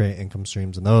those will create income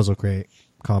streams, and those will create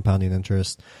compounding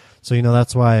interest. So,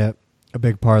 that's why a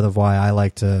big part of why I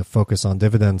like to focus on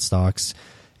dividend stocks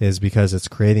is because it's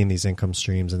creating these income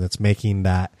streams, and it's making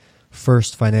that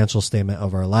first financial statement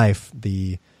of our life,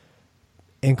 the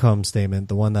income statement,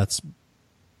 the one that's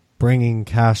bringing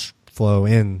cash flow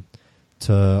in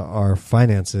to our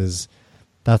finances.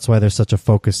 That's why there's such a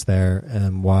focus there,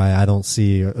 and why I don't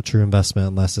see a true investment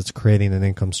unless it's creating an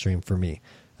income stream for me.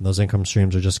 And those income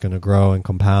streams are just going to grow and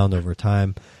compound over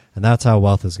time. And that's how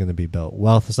wealth is going to be built.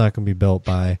 Wealth is not going to be built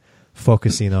by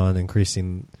focusing on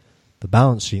increasing the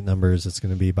balance sheet numbers. It's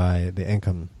going to be by the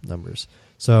income numbers.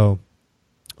 So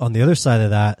on the other side of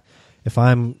that, if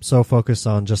I'm so focused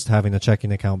on just having a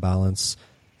checking account balance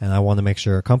and I want to make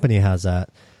sure a company has that,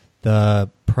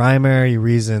 the primary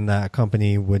reason that a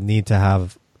company would need to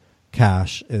have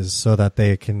cash is so that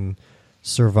they can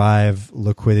survive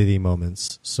liquidity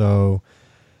moments. So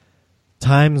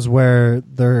times where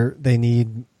they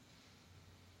need,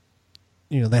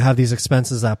 they have these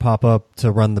expenses that pop up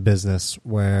to run the business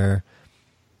where,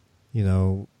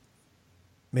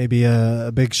 maybe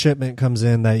a big shipment comes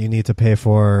in that you need to pay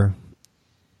for,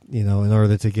 in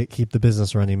order to keep the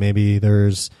business running. Maybe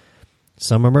there's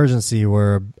some emergency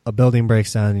where a building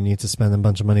breaks down and you need to spend a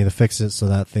bunch of money to fix it so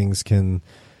that things can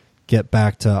get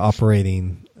back to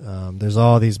operating. There's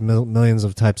all these millions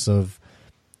of types of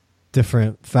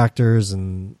different factors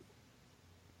and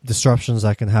disruptions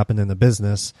that can happen in the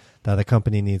business that a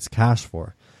company needs cash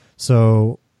for.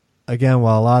 So again,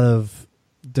 while a lot of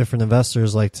different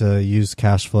investors like to use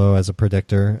cash flow as a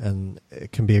predictor, and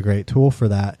it can be a great tool for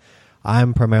that,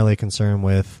 I'm primarily concerned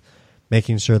with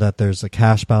making sure that there's a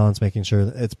cash balance, making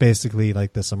sure it's basically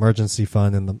like this emergency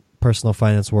fund in the personal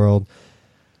finance world.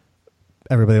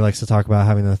 Everybody likes to talk about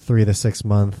having a 3 to 6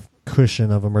 month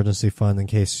cushion of emergency fund in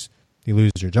case you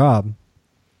lose your job.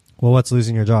 Well, what's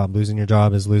losing your job? Losing your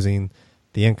job is losing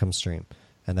the income stream.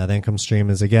 And that income stream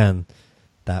is, again,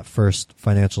 that first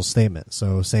financial statement.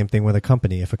 So same thing with a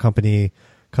company. If a company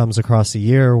comes across a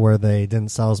year where they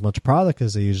didn't sell as much product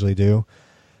as they usually do,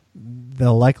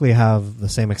 they'll likely have the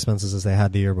same expenses as they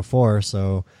had the year before.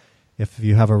 So if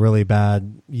you have a really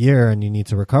bad year and you need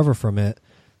to recover from it,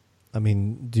 I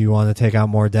mean, do you want to take out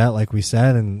more debt like we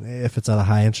said? And if it's at a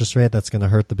high interest rate, that's going to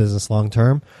hurt the business long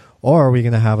term. Or are we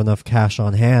going to have enough cash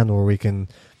on hand where we can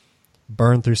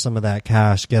burn through some of that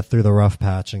cash, get through the rough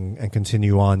patch, and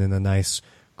continue on in a nice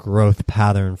growth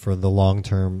pattern for the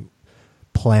long-term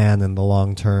plan and the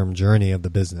long-term journey of the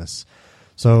business?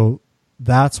 So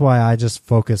that's why I just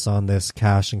focus on this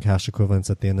cash and cash equivalents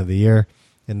at the end of the year.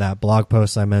 In that blog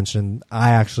post I mentioned, I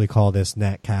actually call this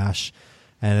net cash.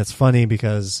 And it's funny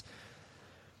because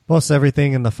most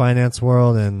everything in the finance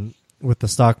world and with the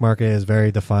stock market is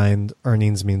very defined.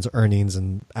 Earnings means earnings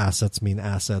and assets mean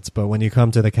assets. But when you come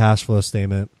to the cash flow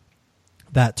statement,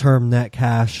 that term net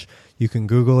cash, you can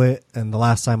Google it. And the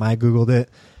last time I Googled it,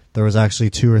 there was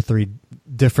actually 2 or 3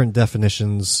 different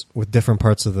definitions with different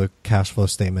parts of the cash flow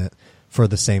statement for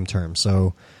the same term.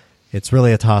 So it's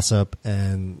really a toss-up,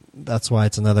 and that's why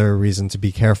it's another reason to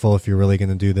be careful if you're really going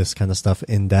to do this kind of stuff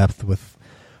in depth with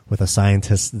a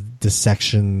scientist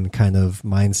dissection kind of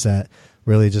mindset.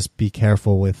 Really just be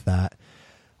careful with that.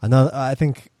 I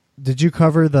think, did you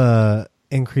cover the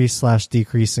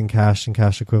increase/decrease in cash and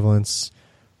cash equivalents,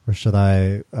 or should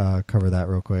I cover that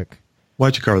real quick? Why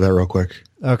don't you cover that real quick?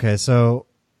 Okay, so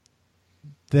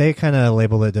they kind of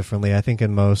label it differently. I think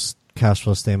in most cash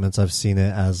flow statements, I've seen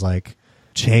it as like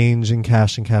change in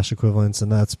cash and cash equivalents,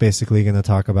 and that's basically going to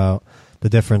talk about the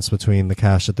difference between the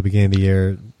cash at the beginning of the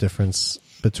year, difference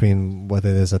between what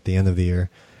it is at the end of the year.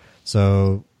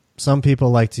 So some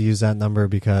people like to use that number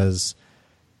because,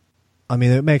 I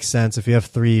mean, it makes sense. If you have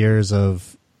 3 years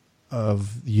of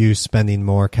you spending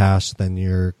more cash than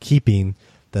you're keeping,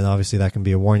 then obviously that can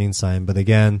be a warning sign. But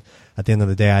again, at the end of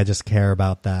the day, I just care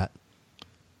about that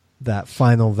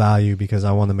final value because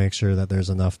I want to make sure that there's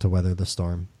enough to weather the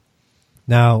storm.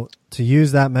 Now, to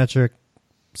use that metric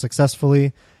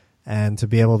successfully and to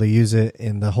be able to use it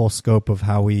in the whole scope of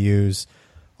how we use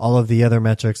all of the other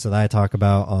metrics that I talk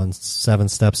about on 7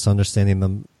 Steps to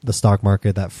Understanding the Stock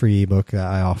Market, that free ebook that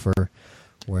I offer,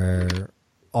 where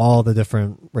all the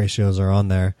different ratios are on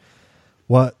there.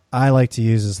 What I like to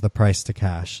use is the price to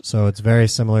cash. So it's very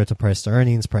similar to price to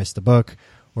earnings, price to book.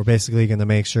 We're basically going to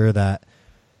make sure that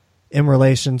in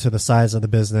relation to the size of the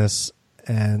business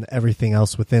and everything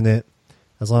else within it,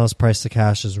 as long as price to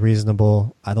cash is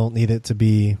reasonable, I don't need it to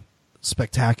be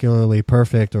spectacularly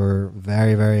perfect or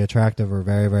very, very attractive or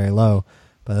very, very low.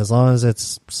 But as long as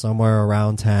it's somewhere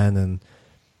around 10, and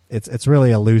it's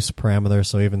really a loose parameter,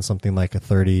 so even something like a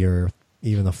 30 or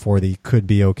even a 40 could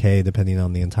be okay depending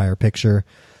on the entire picture.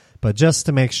 But just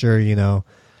to make sure,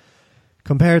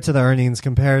 compared to the earnings,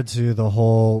 compared to the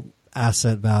whole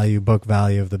asset value, book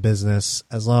value of the business,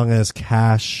 as long as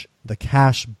the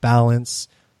cash balance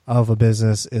of a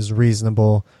business is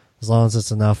reasonable, as long as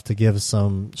it's enough to give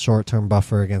some short-term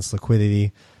buffer against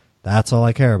liquidity, that's all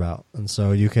I care about. And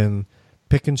so you can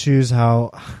pick and choose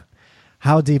how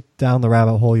deep down the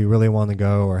rabbit hole you really want to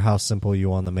go or how simple you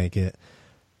want to make it.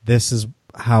 This is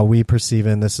how we perceive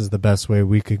it, and this is the best way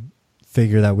we could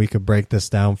figure that we could break this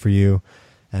down for you.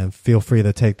 And feel free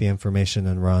to take the information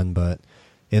and run, but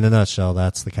in a nutshell,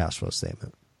 that's the cash flow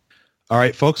statement. All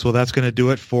right, folks. Well, that's going to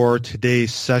do it for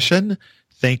today's session.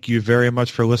 Thank you very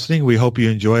much for listening. We hope you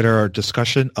enjoyed our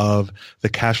discussion of the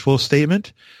cash flow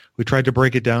statement. We tried to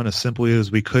break it down as simply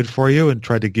as we could for you and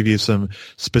tried to give you some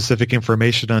specific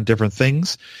information on different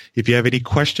things. If you have any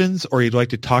questions or you'd like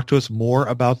to talk to us more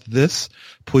about this,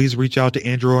 please reach out to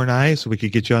Andrew and I so we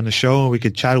could get you on the show and we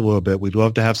could chat a little bit. We'd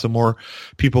love to have some more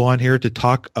people on here to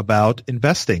talk about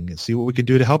investing and see what we can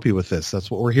do to help you with this. That's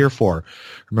what we're here for.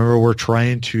 Remember, we're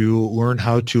trying to learn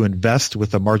how to invest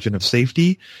with a margin of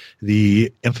safety,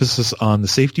 the emphasis on the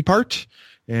safety part,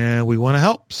 and we want to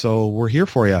help. So we're here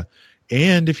for you.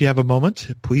 And if you have a moment,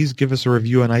 please give us a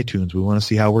review on iTunes. We want to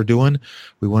see how we're doing.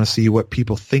 We want to see what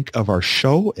people think of our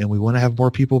show, and we want to have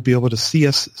more people be able to see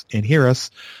us and hear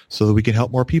us so that we can help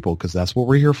more people, because that's what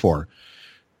we're here for.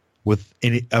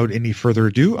 Without any further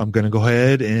ado, I'm going to go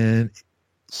ahead and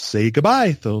say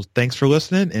goodbye. So thanks for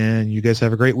listening, and you guys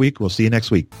have a great week. We'll see you next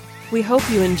week. We hope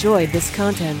you enjoyed this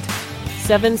content.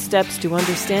 7 Steps to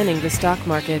Understanding the Stock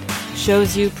Market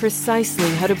shows you precisely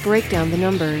how to break down the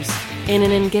numbers in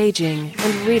an engaging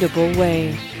and readable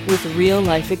way with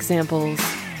real-life examples.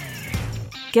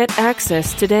 Get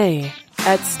access today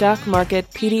at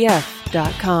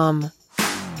stockmarketpdf.com.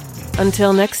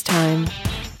 Until next time,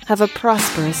 have a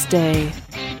prosperous day.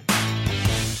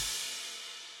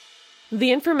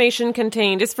 The information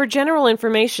contained is for general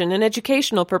information and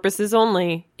educational purposes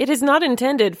only. It is not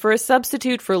intended for a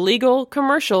substitute for legal,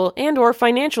 commercial, and/or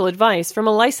financial advice from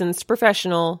a licensed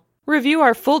professional. Review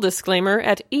our full disclaimer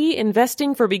at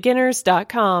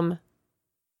einvestingforbeginners.com.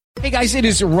 Hey guys, it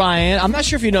is Ryan. I'm not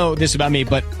sure if you know this about me,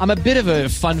 but I'm a bit of a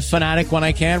fun fanatic when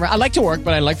I can. I like to work,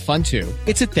 but I like fun too.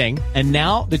 It's a thing. And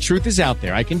now the truth is out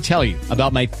there. I can tell you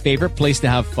about my favorite place to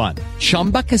have fun.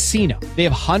 Chumba Casino. They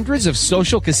have hundreds of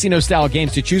social casino style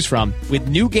games to choose from with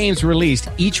new games released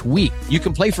each week. You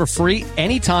can play for free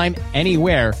anytime,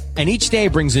 anywhere. And each day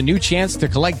brings a new chance to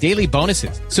collect daily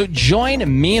bonuses. So join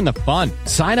me in the fun.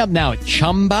 Sign up now at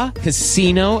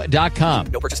ChumbaCasino.com.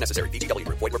 No purchase necessary. VGW.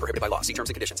 Void where prohibited by law. See terms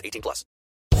and conditions. 18+.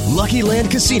 Lucky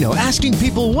Land Casino, asking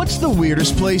people, what's the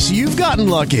weirdest place you've gotten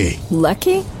lucky?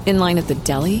 Lucky? In line at the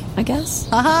deli, I guess?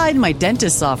 Aha, in my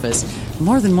dentist's office.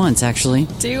 More than once, actually.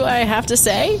 Do I have to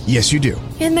say? Yes, you do.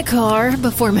 In the car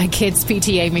before my kids'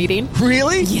 PTA meeting.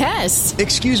 Really? Yes.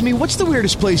 Excuse me, what's the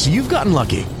weirdest place you've gotten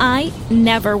lucky? I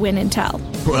never win and tell.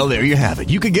 Well, there you have it.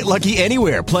 You can get lucky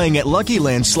anywhere, playing at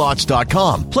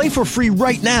LuckyLandSlots.com. Play for free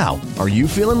right now. Are you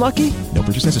feeling lucky? No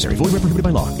purchase necessary. Void where prohibited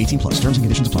by law. 18+. Terms and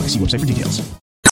conditions apply. See website for details.